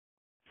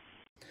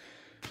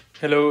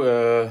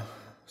Hello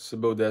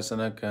සුබ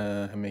උදෑසනක්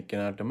හැම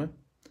එක්කෙනාටම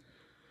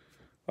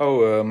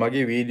ඔව්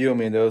මගේ වීඩියෝ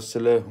මේ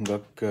දවස්වල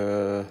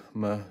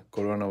හුඟක්ම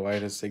කොරෝන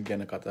වෛරස් එක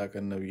ගැන කතා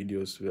කරන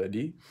වීඩියෝස්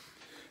වැඩි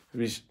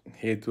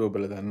හේතුව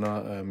ඔබලා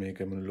දන්නවා මේක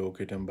මුළු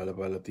ලෝකෙටම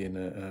බලපාලා තියෙන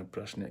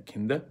ප්‍රශ්නයක්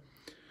හින්දා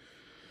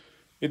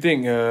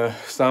ඉතින්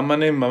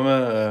සාමාන්‍යයෙන්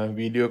මම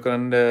වීඩියෝ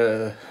කරන්න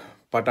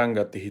පටන්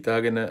ගත්තේ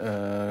හිතාගෙන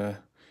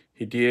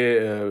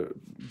හිටියේ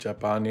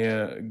ජපානය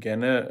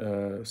ගැන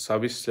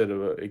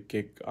සවිස්තරව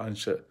එක්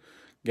අංශ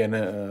ගැන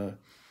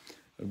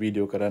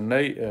වීඩියෝ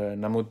කරන්නයි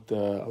නමුත්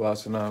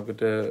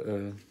අවාසනාවකට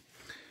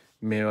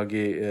මේ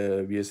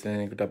වගේ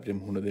ව්‍යසනයකට අපිට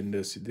මුහුණ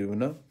දෙන්න සිදු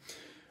වුණා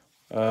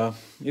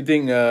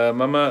ඉතින්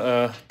මම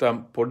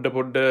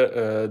පොඩ්ඩ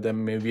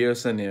දැන් මේ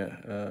ව්‍යසනය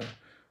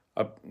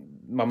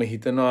මම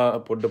හිතනවා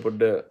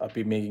පොඩ්ඩ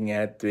අපි මේකින්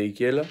ඈත් වෙයි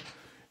කියලා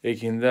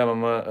ඒකින්ද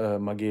මම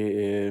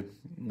මගේ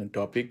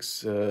ටොපික්ස්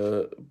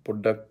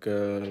පොඩ්ඩක්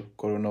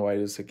කොරෝන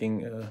වෛරස් එකකින්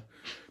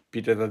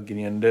පිටතත්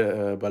ගෙනියන්න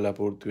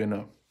බලාපොරොත්තු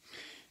වෙනවා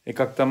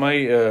එකක්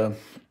තමයි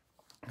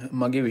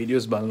මගේ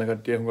වීඩියෝස් බලන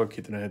කට්ටිය හුඟක්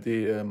හිතනවා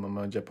ඇති මම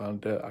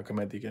ජපාන්ට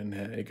අකමැති කියන්නේ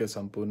නැහැ ඒක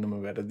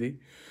සම්පූර්ණයෙන්ම වැරදි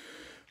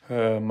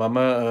මම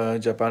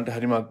ජපාන්ට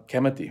හරිම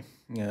කැමති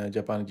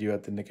ජපාන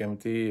ජීවත් වෙන්න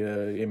කැමති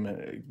එම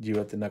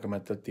ජීවත් වෙන්න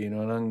අකමැත්තක්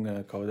තියෙනවා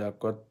නම්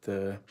කවදාවත්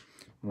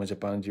මම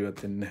ජපාන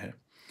ජීවත් වෙන්නේ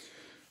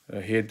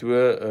නැහැ හේතුව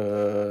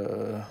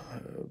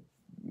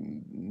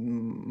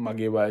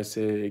මගේ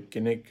වයසේ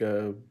එක්කෙනෙක්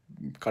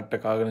කට්ට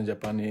කාගෙන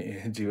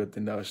ජපානයේ ජීවත්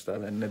වෙන්න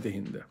අවස්ථාවක් නැති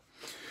හින්දා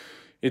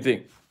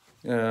ඉතින්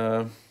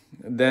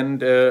දැන්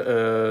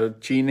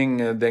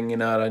චීනෙන් දැන්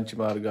එන ආරංචි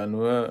මාර්ග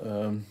අනුව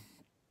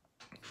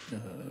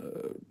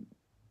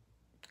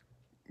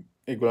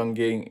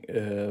ඒගොල්ලන්ගේ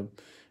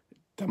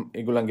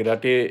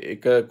රටේ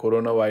එක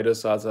කොරෝන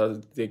වෛරස්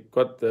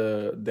ආසාදිතෙක්වත්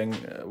දැන්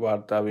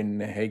වාර්තා වෙන්නේ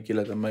නැහැ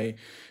කියලා තමයි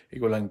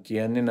ඒගොල්ලන්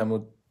කියන්නේ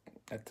නමුත්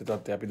ඇත්ත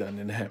තත්ත්වය අපි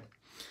දන්නේ නැහැ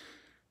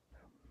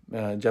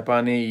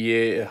ජපානයේ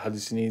ඊයේ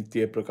හදිසි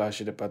නීතිය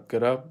ප්‍රකාශයට පත්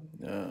කරා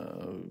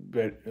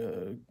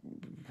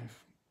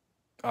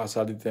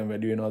ආසාදිතයන්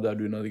වැඩි වෙනවද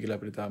අඩු වෙනවද කියලා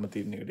අපිට තාම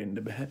තීරණයකට එන්න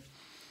බෑ.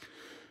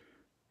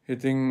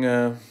 ඉතින්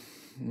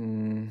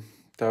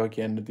තව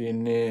කියන්න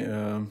තියෙන්නේ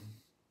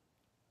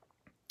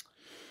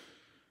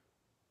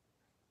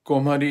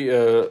කොහොම හරි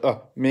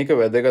මේක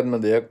වැදගත්ම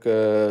දෙයක්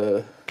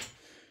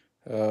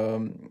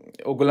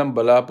ඔයගොල්ලන්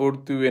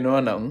බලාපොරොත්තු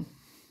වෙනවා නම්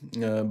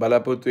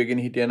බලාපොරොත්තු වෙගෙන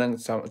හිටියා නම්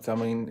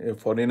සමහින්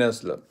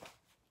ෆොරිනර්ස්ලා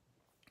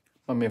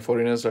මම මේ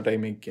ෆොරිනර්ස්ලටයි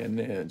මේ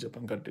කියන්නේ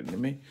ජපාන් කට්ටියට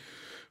නෙමෙයි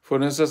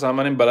ෆොරිනර්ස්ලා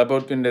සාමාන්‍යයෙන්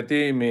බලාපොරොත්තු වෙන්න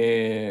ඇති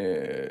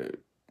මේ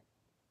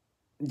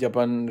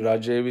ජපාන්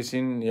රාජ්‍යය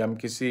විසින්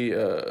යම්කිසි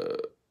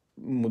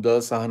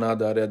මුදල්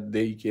සහනාධාරයක්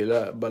දෙයි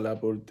කියලා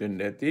බලාපොරොත්තු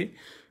වෙන්න ඇති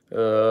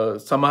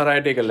සමහර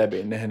අයට ඒක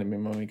ලැබෙන්නේ නැහැ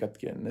නෙමෙයි මම එකක්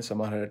කියන්නේ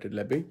සමහර අයට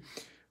ලැබෙයි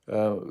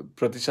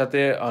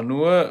ප්‍රතිශතය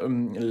අනුව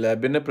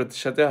ලැබෙන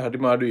ප්‍රතිශතය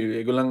හරිම අඩුයි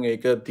ඒගොල්ලන්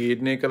ඒක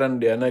තීරණය කරන්න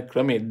යන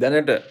ක්‍රමේ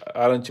දැනට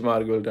ආරංචි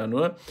මාර්ගවලට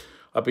අනුව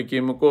අපි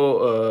කියමුකෝ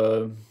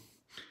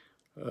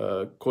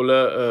කොළ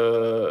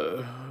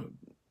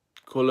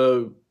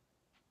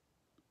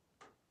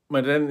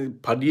මට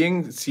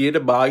පඩියෙන්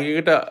 100%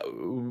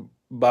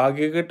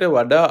 භාගයකට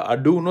වඩා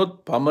අඩු වුණොත්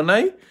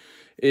පමණයි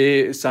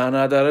ඒ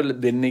සහනාධාර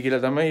දෙන්නේ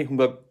කියලා තමයි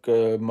හුඟක්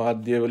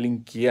මාධ්‍ය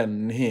වලින්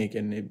කියන්නේ. ඒ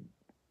කියන්නේ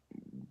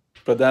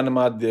ප්‍රධාන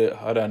මාධ්‍ය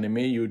හරහා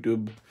නෙමෙයි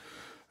YouTube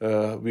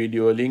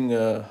වීඩියෝ වලින්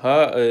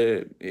හා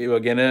ඒව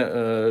ගැන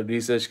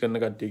රිසර්ච් කරන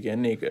කට්ටිය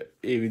කියන්නේ ඒක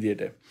ඒ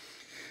විදිහට.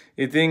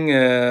 ඉතින්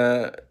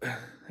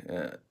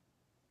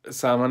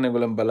සාමාන්‍ය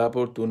ඔයගොල්ලන්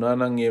බලාපොරොත්තු වුණා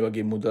නම් ඒ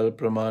වගේ මුදල්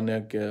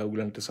ප්‍රමාණයක්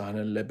ඔයගොල්ලන්ට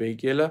සහන ලැබෙයි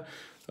කියලා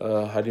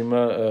හරිම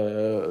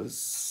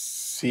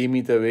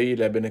සීමිත වෙයි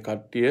ලැබෙන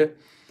කට්ටිය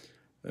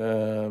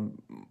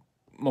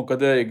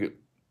මොකද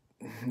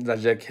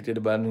රජයක් හැටියට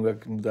බලන්න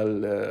හුඟක්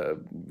මුදල්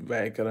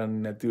වැය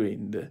කරන්නේ නැතිව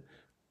ඉන්න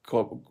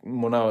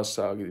මොන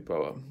අවස්ථාවකදී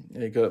පවා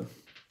ඒක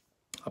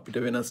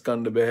අපිට වෙනස්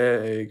කරන්න බෑ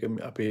ඒක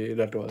අපේ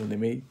රටවල්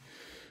නෙමෙයි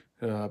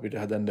අපිට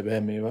හදන්න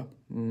බෑ මේවා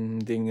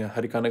ඉතින්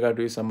හරි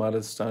කනගාටුයි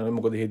සමහර ස්ථාන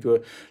මොකද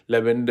හේතුව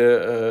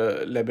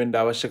ලැබෙන්න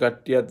අවශ්‍ය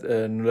කට්ටියත්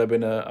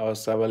නොලැබෙන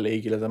අවස්ථාවල්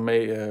එයි කියලා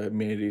තමයි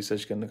මේ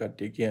රිසර්ච් කරන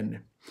කට්ටිය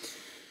කියන්නේ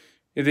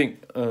ඉතින්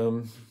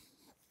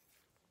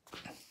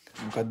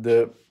මොකද්ද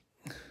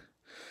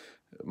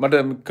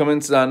මට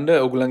කමෙන්ට්ස් දාන්න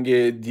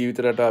ඔයගලන්ගේ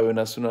ජීවිත රටාව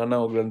වෙනස් වුණා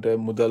නම් ඔයගලන්ට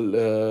මුදල්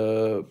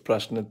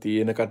ප්‍රශ්න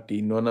තියෙන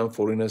කට්ටිය ඉන්නවා නම්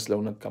ෆොරිනර්ස්ලා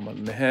වුණත් කමක්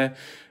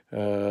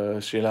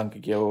නැහැ ශ්‍රී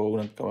ලාංකිකයෝ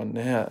වුණත් කමක්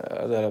නැහැ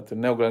අදාළත්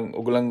නැහැ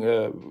ඔයගලන්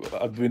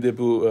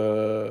අත්විඳපු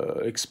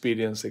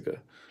එක්ස්පීරියන්ස් එක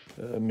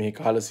මේ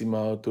කාල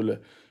සීමාව තුළ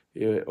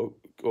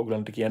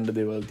ඔයගලන්ට කියන්න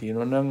දේවල්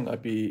තියෙනවා නම්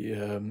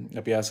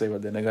අපි ආසයිව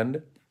දැනගන්න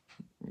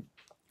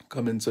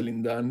කමෙන්ට්ස්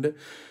වලින් දාන්න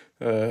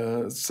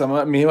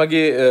මේ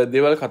වගේ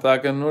දේවල් කතා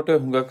කරනකොට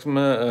හුඟක්ම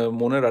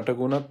මොන රටක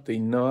වුණත්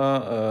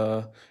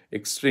ඉන්නවා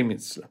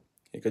එක්ස්ට්‍රීමිස්ට්ලා.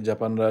 ඒක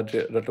ජපාන්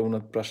රට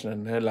වුණත් ප්‍රශ්න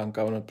නැහැ,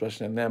 ලංකාව වුණත්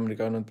ප්‍රශ්න නැහැ,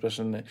 ඇමරිකාව වුණත්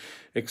ප්‍රශ්න නැහැ.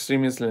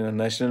 එක්ස්ට්‍රීමිස්ට්ලා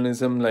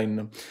නැෂනලිසම්ලා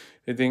ඉන්නවා.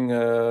 ඉතින්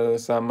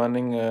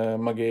සාමාන්‍යයෙන්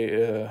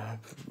මගේ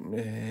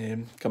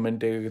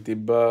කමෙන්ට් එකක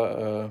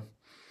තිබ්බා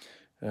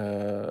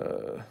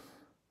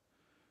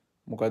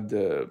මොකද්ද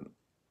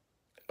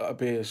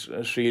අපේ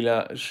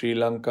ශ්‍රී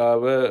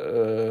ලංකාව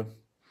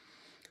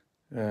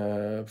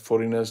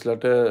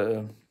ෆොරිනර්ස්ලට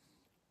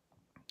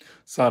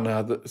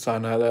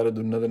සානාධාර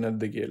දුන්නද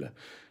නැද්ද කියලා.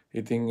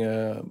 ඉතිං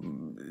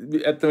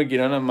ඇත්තම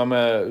කියනන මම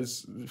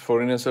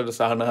ෆොරිනස්ලට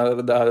සහනාධර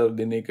දාර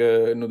දෙන එක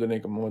නොදන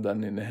එක මම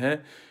දන්නේ නැහැ.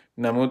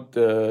 නමුත්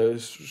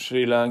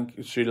ශ්‍රී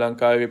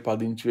ලංකාවේ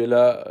පදිංචි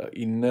වෙලා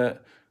ඉන්න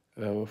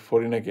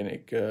ෆොරින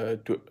කෙනෙක්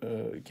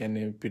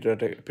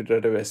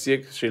පිටට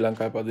වැසියෙක් ශ්‍රී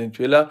ලංකාව පදිංචි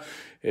වෙලා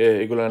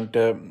එගොලන්ට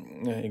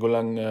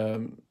එගොලන්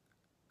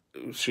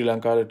ශ්‍රී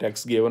ලංකාවට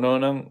ටැක්ස්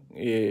ගෙවනවනම්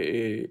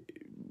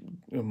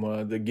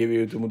ගෙව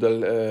යුතු මුදල්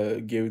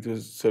ගෙවිතු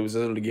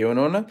සවිසසලට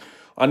ගෙවනවන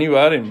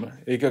අනිවාරෙන්ම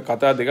ඒක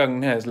කතා දෙකක්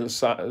නැහැ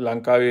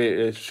ලංකාවේ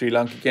ශ්‍රී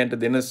ලංකිකයන්ට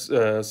දෙන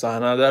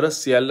සහනාධාර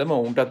සියල්ලම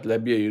උන්ටත්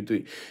ලැබිය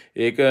යුතුයි.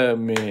 ඒක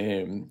මේ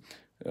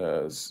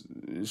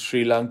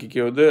ශ්‍රී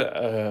ලාංකිකයෝද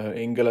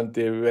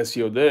එංගලන්තේ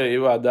වැසියෝද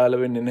ඒවා අදාළ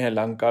වෙන්නේ නැහැ.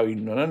 ලංකාව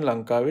ඉන්නවනම්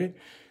ලංකාවේ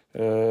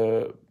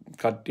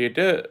කට්ටියට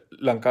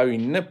ලංකාව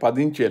ඉන්න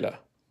පදිංචි වෙලා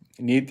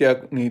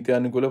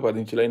නීත්‍යානුකූල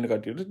පදිංචිලා ඉන්න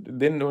කට්ටියට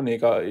දෙන්න ඕනේ.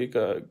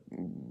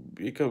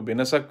 ඒක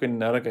වෙනසක් වෙන්න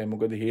නරකයි.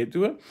 මොකද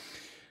හේතුව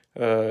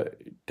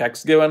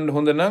ටැක්ස් ගෙවන්න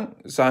හොඳ නම්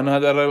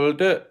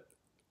සහනාධාරවලට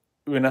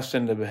වෙනස්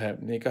වෙන්න බෑ.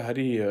 මේක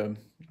හරි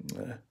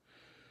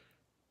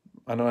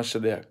අනවශ්‍ය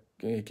දෙයක්.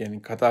 ඒ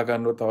කියන්නේ කතා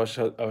කරනකොට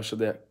අවශ්‍ය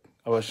දෙයක්.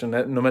 අවශ්‍ය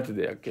නොමැති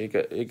දෙයක්.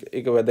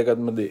 ඒක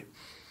වැදගත්ම දේ.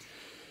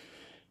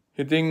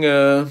 ඉතින්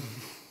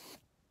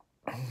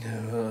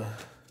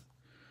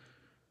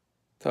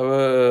තව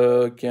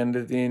කියන්න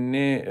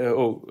තියෙන්නේ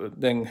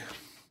දැන්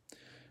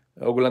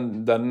ඔගලන්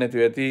දන්න ඇති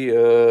ඇති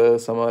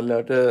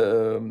සමහරලාට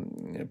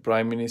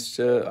ප්‍රයිම්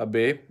මිනිස්ටර්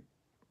අබේ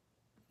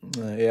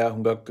එයා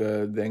හුඟක්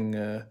දැන්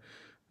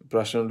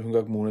ප්‍රශ්නවලට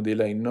හුඟක් මුහුණ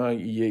දීලා ඉන්නවා.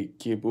 ඊයේ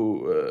කියපු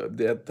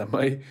දෙයක්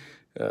තමයි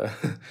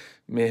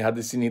මේ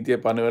හදිසි නීතිය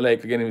පනවලා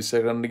එක ගැන විශ්ල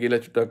කරන්න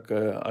කියලා චුට්ටක්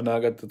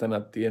අනාගත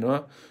තැනක් තියෙනවා.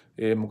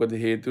 මොකද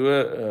හේතුව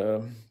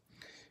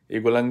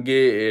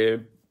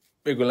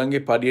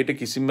ඒගොල්ලන්ගේ පඩියට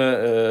කිසිම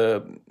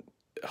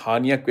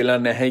හානියක් වෙලා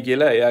නැහැ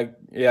කියලා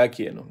එයා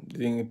කියනවා.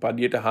 ඉතින්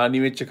පඩියට හානි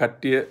වෙච්ච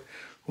කට්ටිය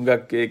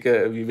හුඟක් ඒක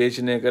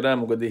විවේචනය කරා.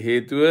 මොකද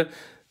හේතුව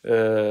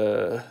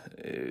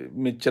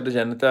මෙච්චර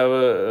ජනතාව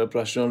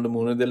ප්‍රශ්න වලට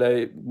මුහුණ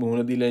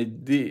දීලා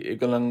ඉද්දී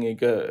ඒගොල්ලන්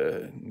ඒක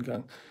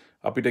නිකන්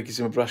අපිට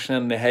කිසිම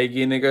ප්‍රශ්නයක් නැහැ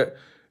කියන එක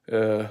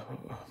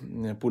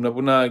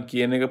පුනා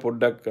කියන එක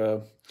පොඩ්ඩක්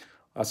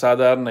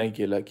අසාධාරණයි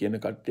කියලා කියන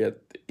කට්ටියත්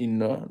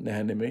ඉන්නවා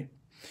නැහැ නෙමෙයි.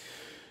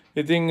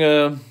 ඉතින්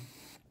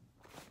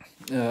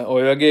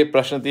ඔය වගේ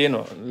ප්‍රශ්න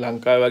තියෙනවා.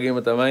 ලංකාව වගේම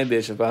තමයි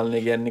දේශපාලනය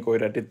කියන්නේ කොයි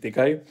රටෙත්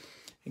එකයි.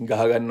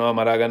 ගහගන්නවා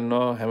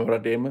මරාගන්නවා හැම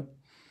රටේම.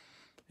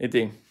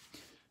 ඉතින්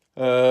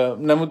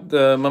නමුත්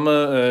මම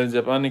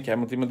ජපානයේ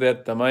කැමතිම දෙයක්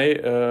තමයි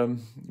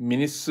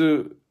මිනිස්සු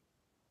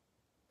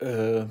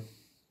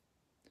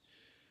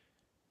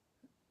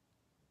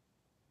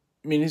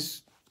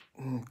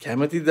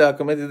කැමතිද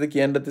අකමැතිද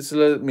කියන්නත්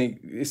ඉස්සෙල්ලා මේ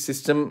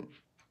සිස්ටම්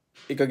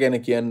එක ගැන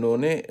කියන්න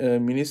ඕනේ.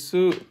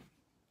 මිනිස්සු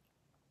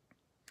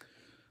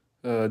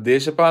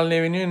දේශපාලනය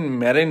වෙනුවෙන්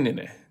මැරෙන්නේ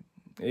නැහැ.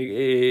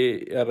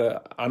 අර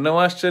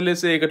අනවශ්‍ය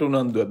ලෙස ඒකට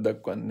උනන්දුවක්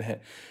දක්වන්නේ නැහැ.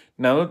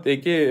 නමුත්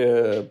ඒකේ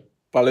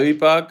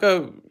පළවිපාක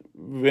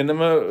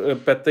වෙනම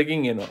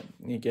පැත්තකින් එනවා.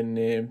 ඒ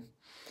කියන්නේ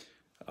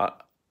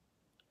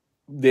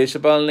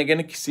දේශපාලනය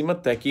ගැන කිසිම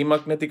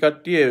තැකීමක් නැති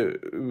කට්ටිය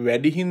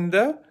වැඩි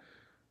හින්දා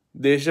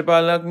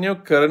දේශපාලනඥයෝ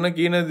කරන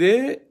කියන දේ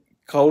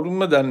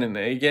කවුරුන්ම දන්නේ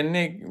නැහැ. ඒ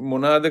කියන්නේ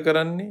මොනවාද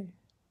කරන්නේ?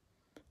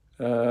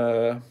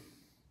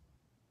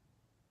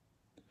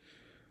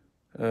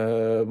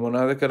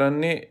 මොනවාද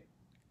කරන්නේ?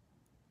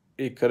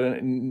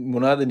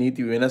 මොනවාද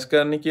නීති වෙනස්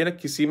කරන්නේ කියලා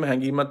කිසිම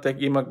හැඟීමක්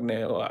තැකීමක්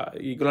නැහැ.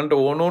 ඒගොල්ලන්ට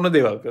ඕන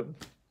දේවල්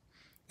කරනවා.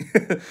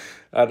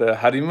 අර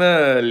හරිම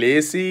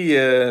ලේසි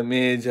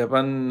මේ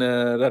ජපන්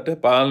රට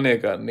පාලනය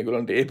කරන්න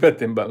ඒගොල්ලන්ට ඒ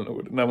පැත්තෙන්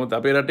බලනකොට. නමුත්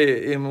අපේ රටේ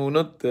එහෙම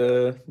වුණොත්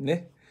නේ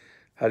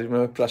හරිම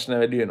ප්‍රශ්න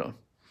වැඩි වෙනවා.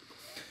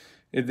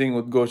 ඉතින්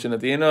උද්ඝෝෂණ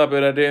තියෙනවා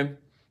අපේ රටේ.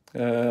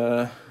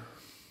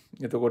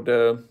 එතකොට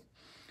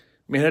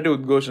මෙහට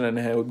උද්ඝෝෂණ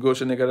නැහැ.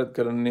 උද්ඝෝෂණය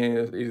කරන්නේ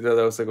ඉරිදා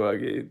දවසක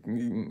වගේ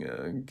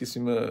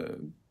කිසිම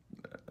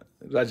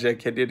රජයක්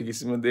හැටියට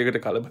කිසිම දෙයකට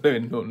කලබල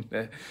වෙන්න ඕනේ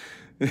නැහැ.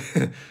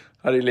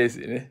 හරි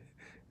ලේසිනේ.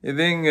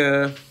 ඉතින්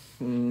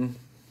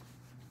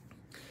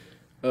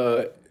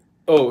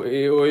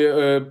ඔය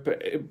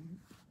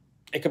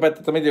එක පැත්ත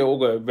තමයි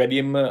ඕක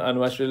වැඩියෙන්ම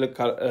අනවශ්‍ය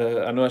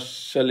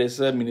ලෙස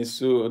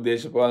මිනිස්සු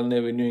දේශපාලනය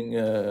වෙනුවෙන්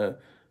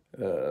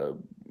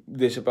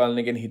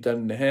දේශපාලනය ගැන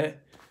හිතන්නේ නැහැ.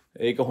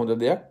 ඒක හොඳ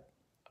දෙයක්.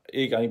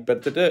 ඒක අනිත්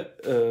පැත්තට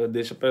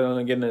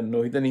දේශපාලන ගැන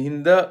නොහිතන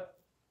හින්දා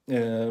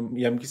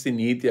යම්කිසි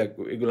නීතියක්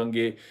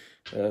ඒගොල්ලන්ගේ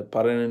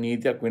පරණ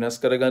නීතියක් වෙනස්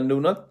කරගන්න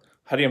වුණත්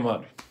හරි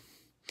අමාරුයි.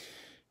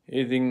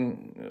 ඉතින්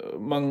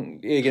මං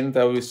ඒ ගැන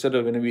තව විස්තර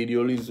වෙන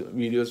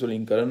වීඩියෝස්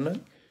වලින් කරන්න.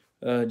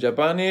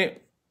 ජපානයේ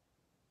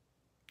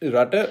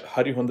රට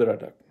හරි හොඳ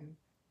රටක්.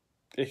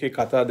 ඒකේ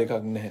කතා දෙකක්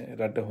නැහැ.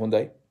 රට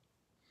හොඳයි.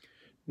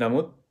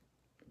 නමුත්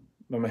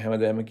මම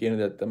හැමදාම කියන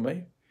දේ තමයි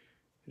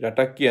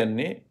රටක්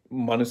කියන්නේ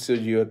මිනිස්සු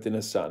ජීවත් වෙන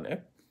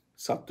ස්ථානයක්,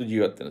 සත්තු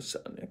ජීවත් වෙන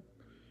ස්ථානයක්.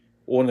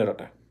 ඕන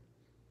රටක්.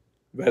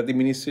 වැරදි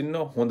මිනිස්සු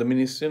ඉන්නවා, හොඳ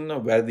මිනිස්සු ඉන්නවා,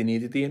 වැරදි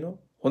නීති තියෙනවා,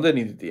 හොඳ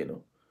නීති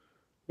තියෙනවා.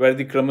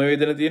 වැරදි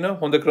ක්‍රමවේදන තියෙනවා,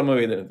 හොඳ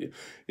ක්‍රමවේදන තියෙනවා.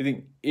 ඉතින්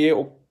ඒ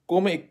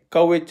ඔක්කොම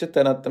එක්කව වෙච්ච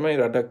තැනක් තමයි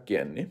රටක්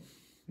කියන්නේ.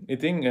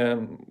 ඉතින්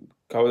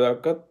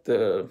කවදාකවත්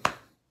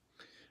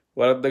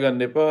වරද්ද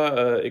ගන්න එපා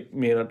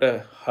මේ රට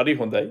හරි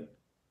හොඳයි,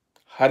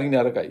 හරි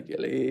නරකයි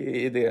කියලා.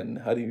 ඒ දෙයන්න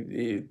හරි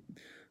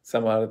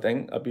සමහර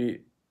තැන් අපි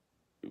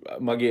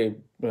මගේ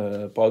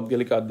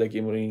පෞද්ගලික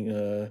අත්දැකීම් වලින්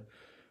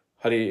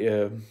හරි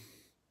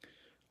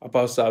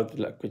අපහසුතාවයට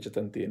ලක් වෙච්ච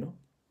තැන් තියෙනවා.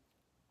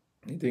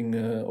 ඉතින්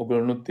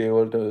ඔයගොල්ලොනුත් ඒ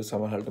වලට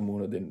සමහරට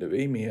මුහුණ දෙන්න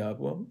වෙයි මේ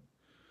ආපුවම.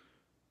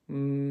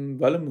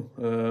 බලමු.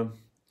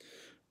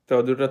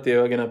 තවදුරටත්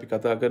ඒවා ගැන අපි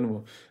කතා කරමු.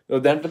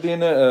 දැන්ට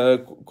තියෙන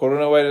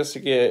කොරෝනා වෛරස්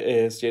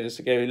එකේ ස්ටේටස්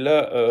එක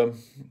ඇවිල්ලා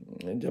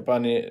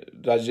ජපානයේ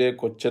රජය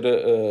කොච්චර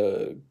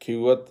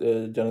කිව්වත්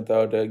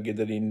ජනතාවට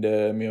ගෙදර ඉන්න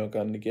මේව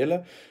කන්න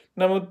කියලා.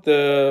 නමුත්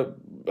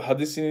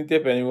හදිසි නීතිය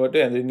පැනවුවට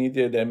ඇඳරි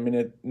නීතිය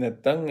දැම්මේ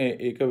නැත්තම්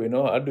ඒක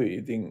වෙනවා අඩුයි.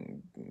 ඉතින්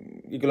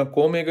ඒගොල්ලෝ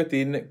කොහොම ඒක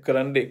තීරණය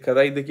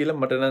කරයිද කියලා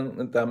මට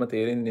නම් තාම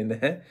තේරෙන්නේ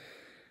නැහැ.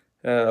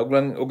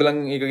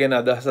 ඔයගොල්ලන් ඒක ගැන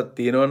අදහසක්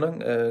තියෙනවා නම්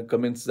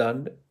කමෙන්ට්ස් දාන්න.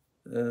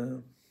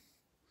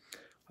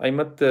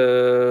 අයිමත්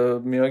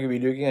මේ වගේ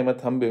වීඩියෝ එකකින්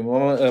අයිමත් හම්බෙමු.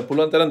 මම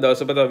පුළුවන් තරම්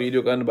දවසපතා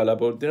වීඩියෝ කරන්න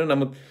බලාපොරොත්තු වෙනවා.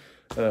 නමුත්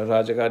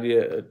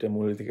රාජකාරියට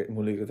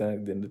මූලික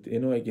තැනක් දෙන්න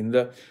තියෙනවා. ඒකින්ද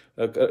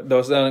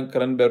දවස් ගානක්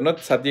කරන්න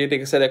බැරුණත් සතියේට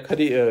එක සැරයක්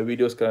හරි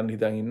වීඩියෝස් කරන්න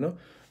හිතන්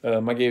ඉන්නවා.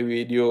 මගේ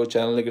වීඩියෝ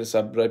channel එකට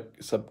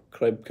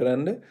subscribe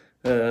කරන්න.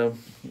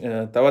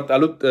 තවත්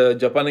අලුත්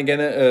ජපාන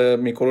ගැන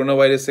මේ කොරෝනා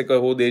වෛරස් එක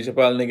හෝ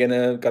දේශපාලන ගැන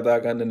කතා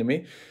කරන්න නෙමෙයි.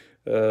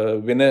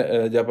 වෙන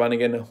ජපාන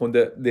ගැන හොඳ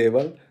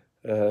දේවල්,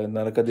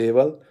 නරක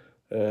දේවල්,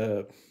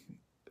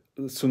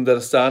 සුන්දර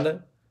ස්ථාන,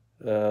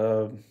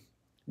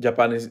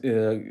 ජපාන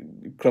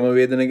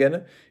ක්‍රමවේදන ගැන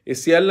ඒ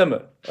සියල්ලම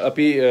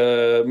අපි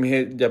මෙහි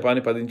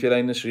ජපානයේ පදිංචි වෙලා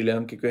ඉන්න ශ්‍රී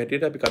ලාංකිකයෝ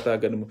හැටියට අපි කතා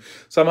කරමු.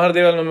 සමහර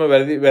දේවල් මම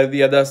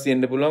වැරදි අදහස්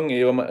තියෙන්න පුළුවන්.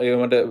 ඒව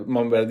මට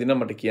මම වැරදි නම්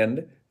මට කියන්න.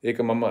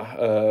 ඒක මම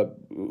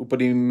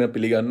උපරිම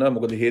පිළිගන්නවා.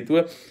 මොකද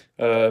හේතුව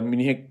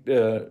මිනිහෙක්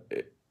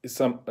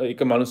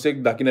එක මනුස්සයෙක්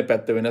දකින්න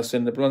පැත්ත වෙනස්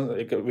වෙන්න පුළුවන්.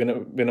 ඒක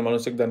වෙන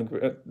මනුස්සයෙක්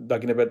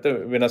දකින්න පැත්ත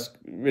වෙනස්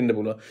වෙන්න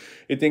පුළුවන්.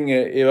 ඉතින්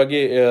ඒ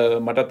වගේ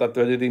මටත්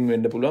අත්වැදීම්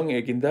වෙන්න පුළුවන්.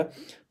 ඒකින්ද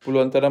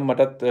පුළුවන් තරම්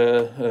මටත්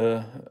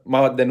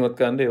මාවත් දැනුවත්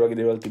කරන්න ඒ වගේ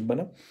දේවල්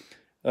තිබ්බනම්.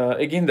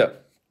 ඒකින්ද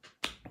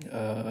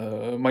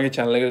මගේ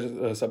channel එක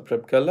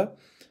subscribe කරලා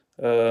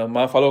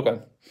මාව follow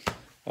කරන්න.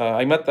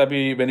 අයිමත්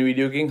අපි වෙන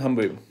වීඩියෝ එකකින් හම්බ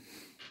වෙමු.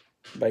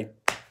 Bye.